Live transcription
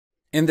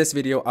In this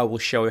video, I will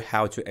show you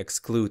how to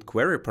exclude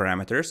query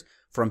parameters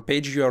from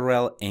page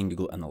URL in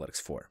Google Analytics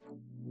 4.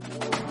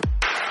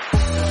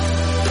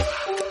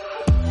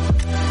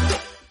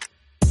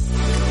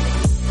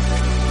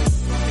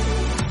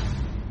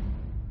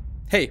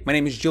 Hey, my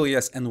name is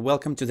Julius and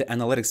welcome to the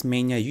Analytics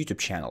Mania YouTube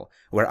channel,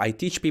 where I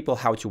teach people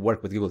how to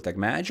work with Google Tag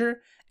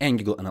Manager and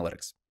Google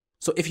Analytics.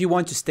 So if you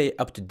want to stay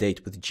up to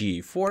date with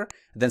GA4,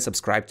 then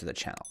subscribe to the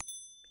channel.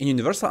 In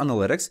Universal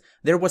Analytics,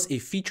 there was a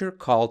feature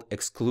called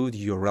Exclude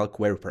URL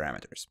query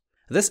parameters.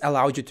 This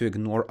allowed you to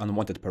ignore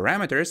unwanted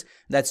parameters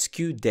that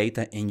skew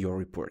data in your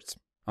reports.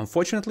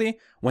 Unfortunately,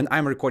 when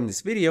I'm recording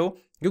this video,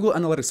 Google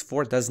Analytics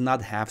 4 does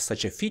not have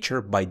such a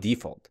feature by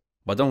default.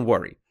 But don't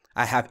worry,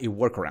 I have a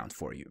workaround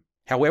for you.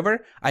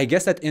 However, I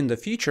guess that in the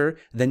future,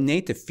 the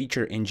native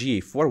feature in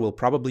GA4 will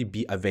probably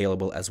be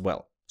available as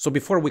well. So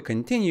before we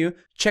continue,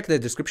 check the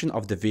description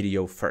of the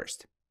video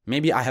first.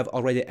 Maybe I have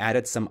already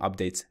added some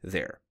updates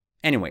there.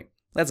 Anyway,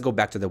 let's go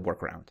back to the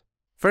workaround.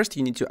 First,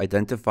 you need to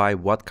identify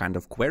what kind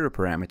of query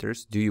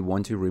parameters do you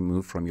want to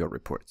remove from your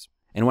reports.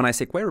 And when I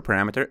say query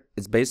parameter,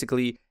 it's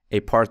basically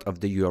a part of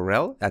the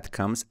URL that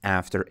comes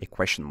after a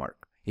question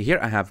mark. Here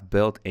I have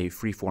built a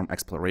freeform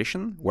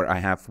exploration where I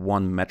have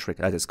one metric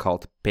that is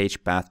called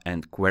page path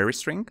and query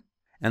string.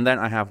 And then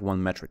I have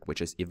one metric, which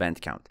is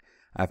event count.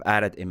 I've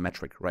added a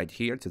metric right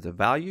here to the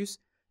values,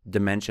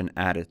 dimension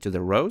added to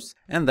the rows,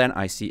 and then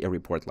I see a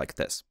report like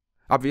this.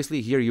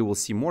 Obviously, here you will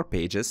see more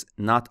pages,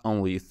 not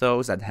only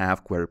those that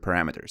have query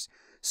parameters.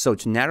 So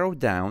to narrow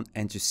down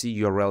and to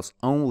see URLs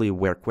only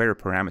where query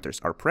parameters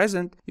are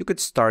present, you could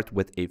start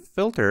with a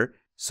filter.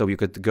 So you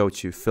could go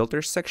to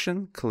filter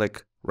section,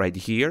 click right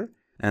here,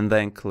 and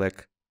then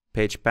click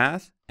page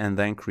path, and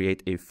then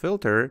create a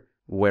filter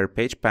where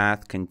page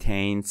path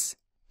contains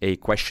a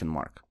question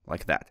mark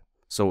like that.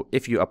 So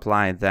if you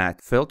apply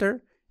that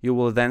filter, you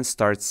will then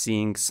start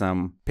seeing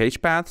some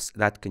page paths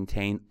that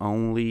contain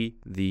only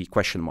the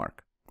question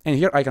mark. And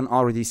here I can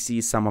already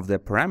see some of the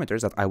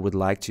parameters that I would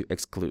like to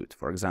exclude.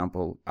 For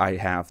example, I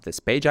have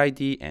this page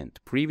ID and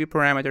preview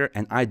parameter,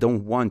 and I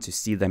don't want to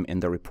see them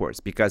in the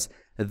reports because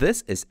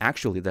this is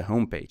actually the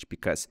home page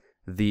because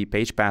the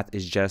page path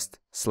is just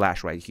 /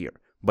 right here.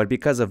 But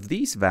because of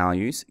these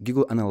values,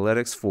 Google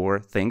Analytics 4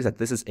 thinks that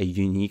this is a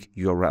unique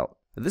URL.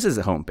 This is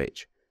a home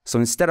page. So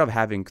instead of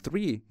having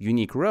 3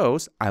 unique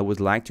rows, I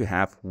would like to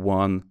have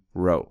 1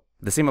 row.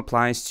 The same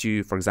applies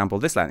to, for example,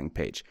 this landing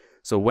page.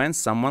 So when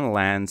someone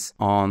lands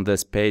on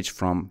this page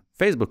from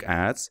Facebook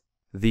ads,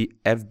 the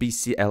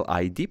FBCL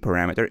ID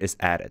parameter is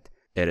added.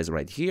 It is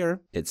right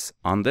here, it's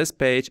on this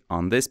page,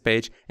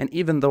 and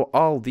even though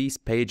all these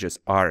pages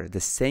are the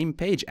same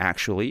page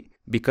actually,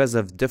 because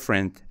of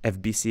different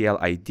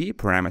FBCL ID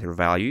parameter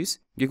values,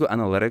 Google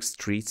Analytics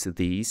treats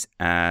these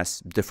as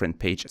different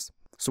pages.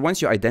 So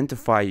once you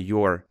identify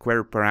your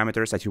query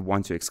parameters that you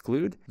want to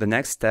exclude, the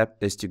next step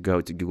is to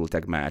go to Google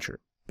Tag Manager.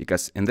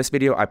 Because in this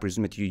video, I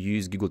presume that you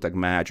use Google Tag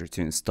Manager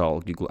to install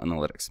Google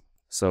Analytics.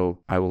 So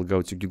I will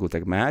go to Google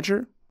Tag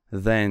Manager.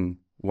 Then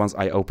once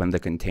I open the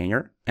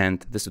container,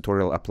 and this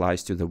tutorial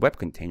applies to the web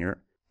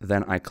container,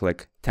 then I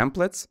click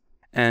Templates.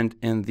 And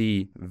in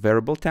the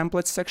Variable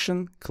Templates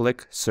section,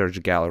 click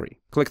Search Gallery.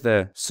 Click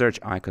the search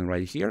icon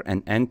right here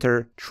and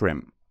enter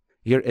Trim.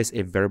 Here is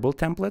a variable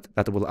template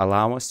that will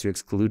allow us to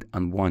exclude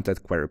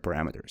unwanted query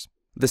parameters.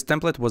 This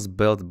template was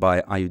built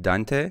by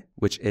Ayudante,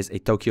 which is a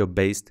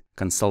Tokyo-based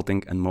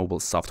consulting and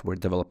mobile software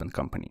development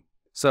company.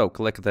 So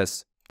click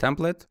this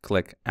template,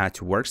 click Add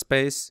to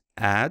Workspace,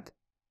 Add,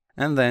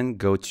 and then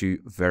go to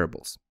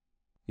Variables.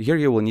 Here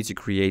you will need to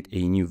create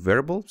a new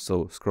variable,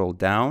 so scroll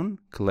down,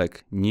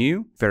 click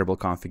New, Variable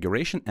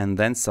Configuration, and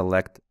then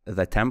select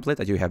the template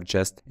that you have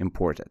just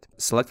imported.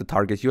 Select the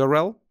target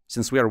URL.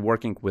 Since we are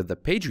working with the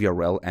page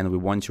URL and we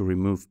want to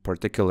remove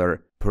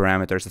particular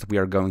parameters that we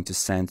are going to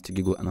send to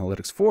Google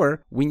Analytics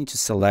 4, we need to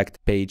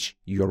select page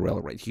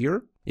URL right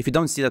here. If you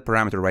don't see that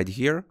parameter right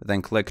here,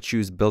 then click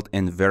Choose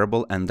Built-in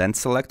Variable and then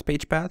select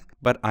page path,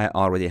 but I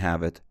already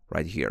have it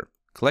right here.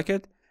 Click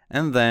it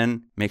and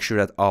then make sure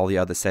that all the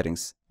other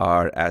settings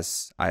are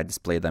as I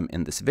display them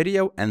in this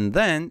video. And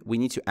then we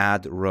need to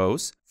add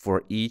rows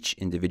for each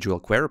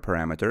individual query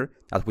parameter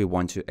that we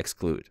want to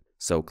exclude.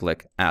 So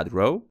click Add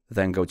Row,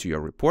 then go to your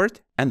report,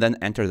 and then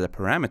enter the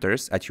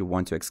parameters that you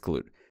want to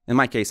exclude. In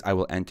my case, I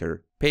will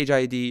enter Page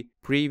ID,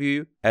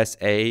 Preview,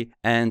 SA,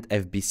 and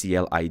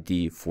FBCL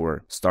ID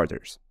for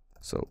starters.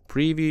 So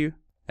Preview,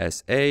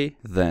 SA,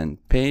 then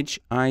Page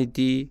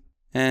ID,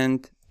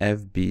 and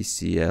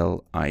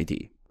FBCL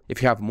ID.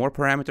 If you have more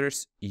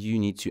parameters, you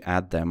need to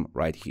add them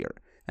right here.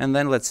 And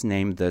then let's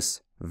name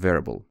this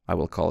variable. I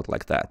will call it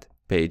like that,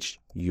 Page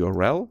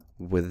URL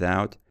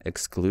without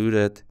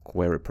excluded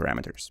query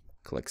parameters.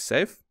 Click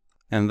Save,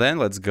 and then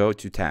let's go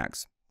to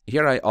tags.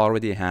 Here I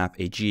already have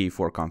a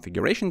GA4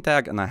 configuration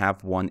tag and I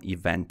have one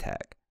event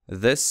tag.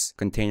 This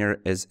container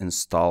is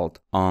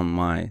installed on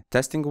my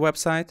testing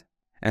website,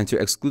 and to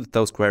exclude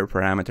those query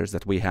parameters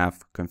that we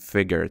have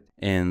configured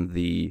in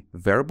the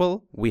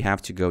variable, we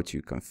have to go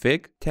to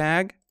Config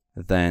tag,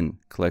 then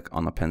click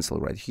on a pencil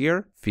right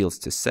here, Fields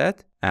to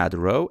Set, add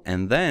row,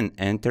 and then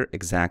enter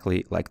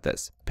exactly like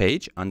this,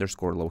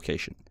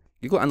 page_location.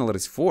 Google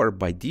Analytics 4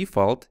 by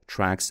default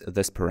tracks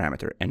this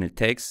parameter, and it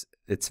takes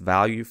its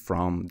value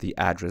from the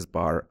address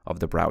bar of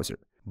the browser.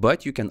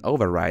 But you can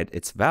override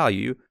its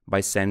value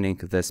by sending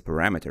this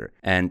parameter,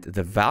 and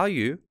the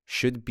value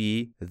should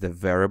be the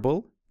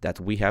variable that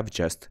we have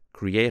just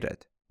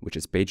created, which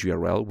is page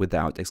URL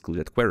without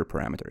excluded query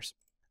parameters.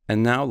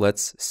 And now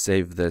let's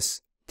save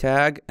this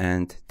tag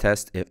and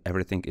test if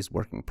everything is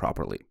working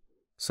properly.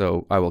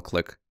 So I will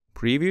click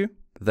preview,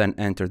 then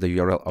enter the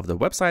URL of the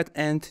website,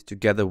 and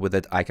together with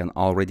it, I can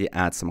already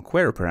add some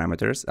query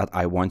parameters that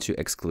I want to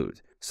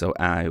exclude. So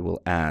I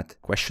will add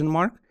question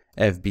mark,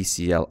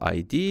 FBCL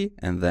ID,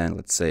 and then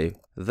let's say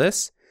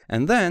this.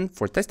 And then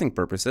for testing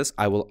purposes,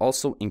 I will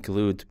also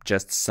include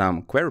just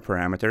some query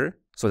parameter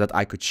so that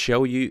I could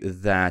show you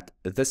that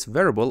this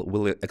variable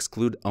will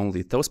exclude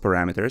only those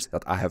parameters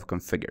that I have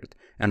configured,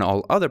 and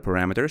all other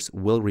parameters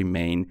will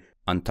remain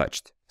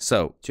untouched.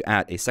 So to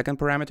add a second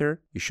parameter,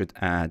 you should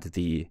add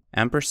the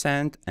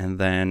ampersand and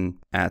then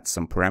add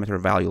some parameter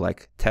value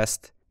like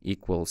test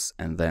equals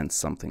and then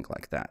something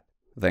like that.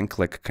 Then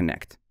click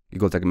connect.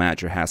 Google Tag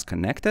Manager has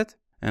connected.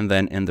 And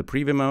then in the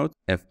preview mode,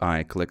 if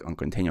I click on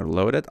container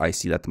loaded, I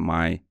see that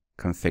my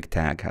config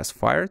tag has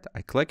fired.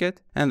 I click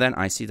it, and then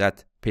I see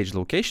that page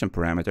location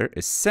parameter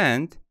is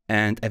sent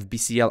and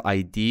FBCL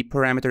ID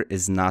parameter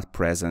is not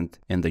present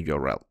in the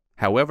URL.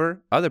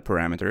 However, other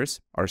parameters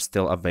are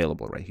still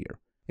available right here.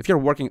 If you're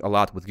working a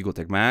lot with Google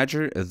Tag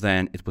Manager,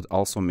 then it would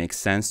also make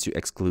sense to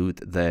exclude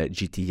the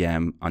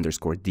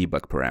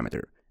GTM_debug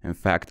parameter. In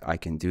fact, I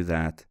can do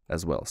that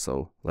as well.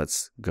 So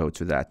let's go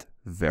to that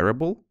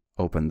variable,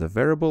 open the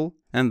variable,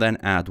 and then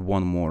add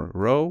one more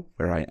row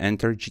where I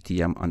enter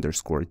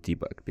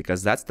GTM_debug,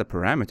 because that's the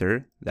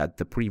parameter that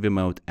the preview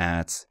mode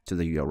adds to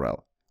the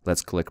URL.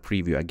 Let's click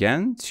preview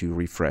again to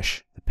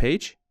refresh the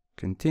page.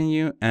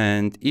 Continue,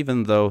 and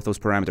even though those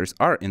parameters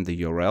are in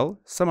the URL,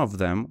 some of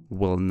them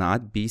will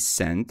not be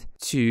sent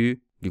to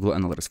Google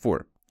Analytics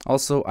 4.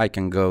 Also, I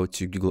can go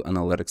to Google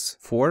Analytics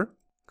 4,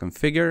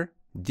 configure,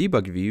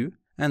 debug view,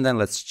 and then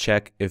let's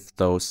check if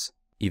those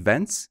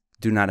events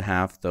do not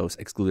have those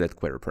excluded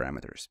query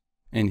parameters.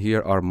 And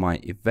here are my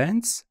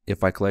events.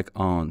 If I click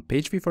on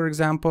page view, for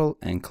example,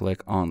 and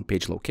click on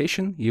page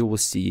location, you will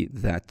see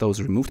that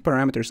those removed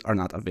parameters are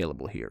not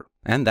available here.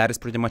 And that is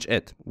pretty much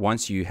it.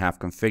 Once you have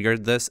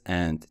configured this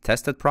and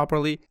tested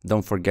properly,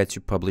 don't forget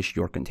to publish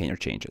your container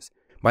changes.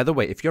 By the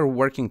way, if you're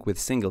working with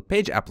single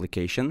page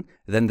application,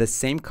 then the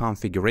same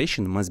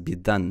configuration must be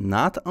done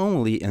not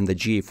only in the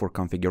GA4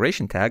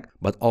 configuration tag,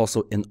 but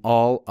also in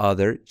all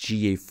other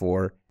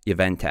GA4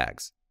 event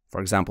tags. For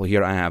example,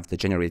 here I have the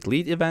generate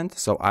lead event,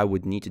 so I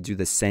would need to do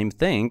the same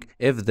thing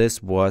if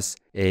this was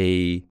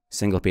a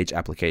single page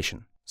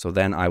application. So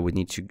then I would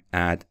need to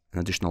add an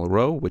additional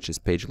row, which is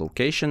page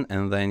location,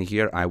 and then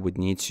here I would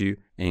need to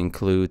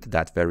include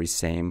that very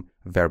same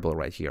variable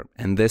right here.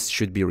 And this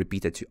should be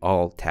repeated to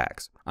all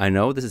tags. I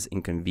know this is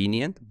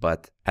inconvenient,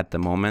 but at the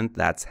moment,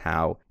 that's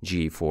how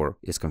GA4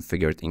 is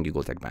configured in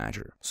Google Tag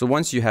Manager. So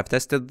once you have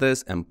tested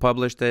this and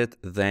published it,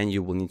 then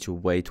you will need to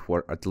wait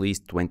for at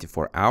least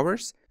 24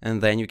 hours,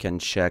 and then you can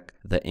check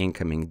the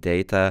incoming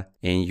data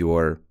in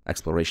your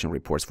exploration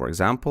reports, for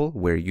example,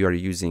 where you are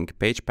using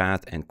page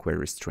path and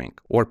query string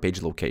or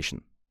page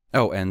location.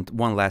 Oh, and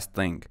one last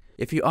thing.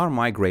 If you are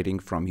migrating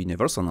from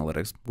Universal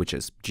Analytics, which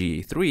is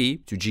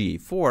GA3 to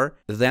GA4,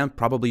 then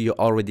probably you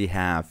already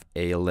have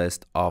a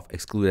list of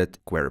excluded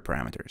query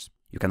parameters.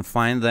 You can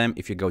find them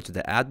if you go to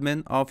the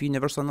admin of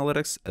Universal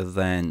Analytics,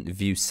 then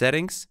view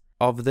settings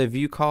of the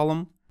view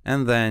column,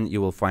 and then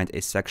you will find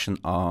a section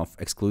of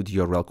exclude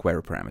URL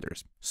query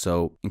parameters.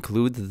 So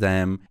include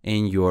them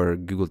in your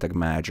Google Tag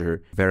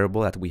Manager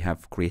variable that we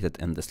have created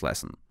in this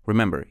lesson.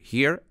 Remember,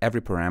 here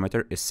every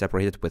parameter is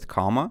separated with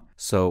comma,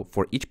 so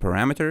for each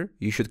parameter,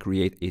 you should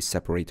create a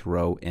separate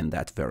row in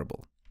that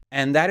variable.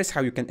 And that is how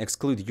you can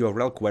exclude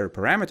URL query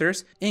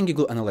parameters in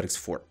Google Analytics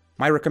 4.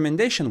 My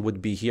recommendation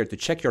would be here to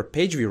check your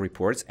page view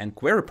reports and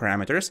query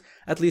parameters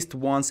at least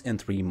once in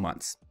 3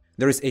 months.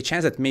 There is a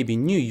chance that maybe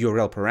new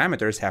URL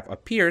parameters have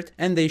appeared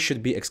and they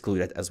should be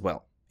excluded as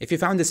well. If you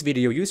found this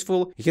video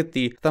useful, hit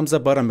the thumbs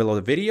up button below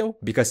the video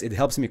because it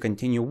helps me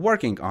continue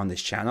working on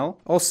this channel.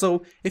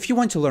 Also, if you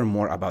want to learn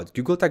more about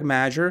Google Tag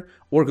Manager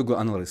or Google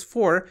Analytics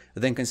 4,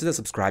 then consider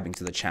subscribing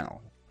to the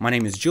channel. My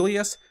name is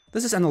Julius,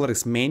 this is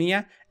Analytics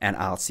Mania, and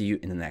I'll see you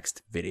in the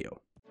next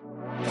video.